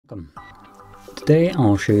Welcome. Today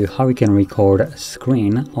I'll show you how you can record a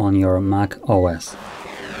screen on your Mac OS.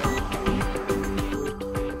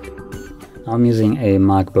 I'm using a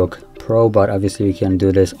MacBook Pro, but obviously you can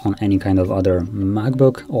do this on any kind of other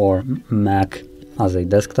MacBook or Mac as a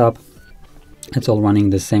desktop. It's all running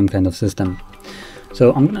the same kind of system.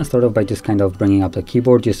 So I'm going to start off by just kind of bringing up the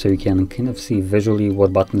keyboard just so you can kind of see visually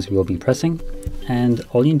what buttons we will be pressing. And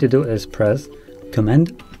all you need to do is press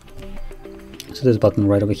Command. So this button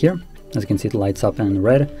right over here, as you can see, it lights up in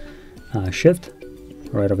red. Shift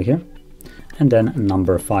right over here, and then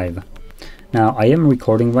number 5. Now I am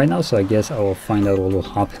recording right now, so I guess I will find out what will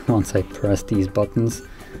happen once I press these buttons.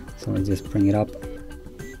 So let's just bring it up.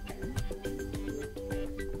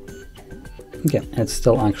 Okay, it's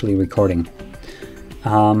still actually recording.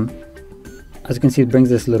 As you can see, it brings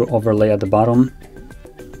this little overlay at the bottom.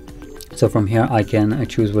 So from here I can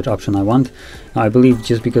choose which option I want. Now I believe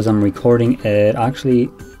just because I'm recording, it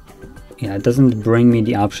actually, it doesn't bring me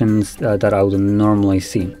the options that I would normally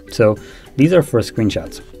see. So these are for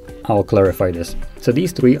screenshots. I'll clarify this. So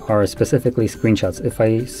these 3 are specifically screenshots. If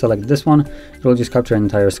I select this one, it will just capture an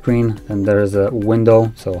entire screen. And there's a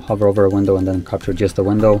window, so hover over a window and then capture just the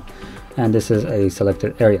window. And this is a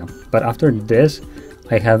selected area. But after this,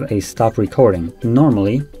 I have a stop recording.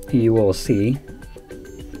 Normally, you will see,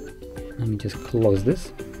 let me just close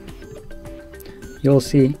this. You'll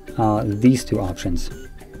see these 2 options.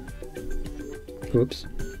 Oops.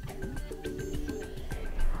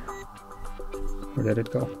 Where did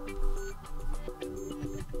it go?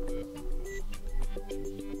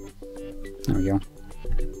 There we go.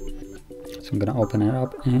 So I'm gonna open it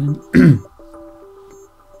up and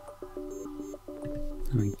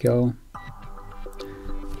there we go.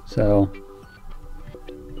 So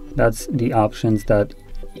that's the options that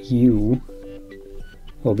you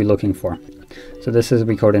will be looking for. So this is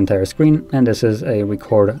record entire screen, and this is a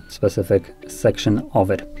record specific section of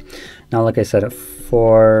it. Now, like I said,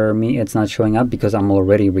 for me it's not showing up because I'm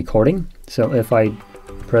already recording. So if I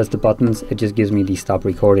press the buttons, it just gives me the stop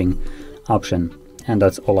recording option, and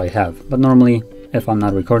that's all I have. But normally, if I'm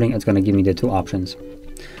not recording, it's going to give me the 2 options.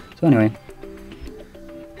 So anyway,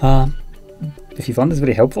 if you found this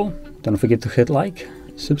video helpful, don't forget to hit like,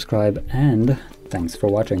 subscribe, and thanks for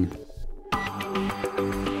watching.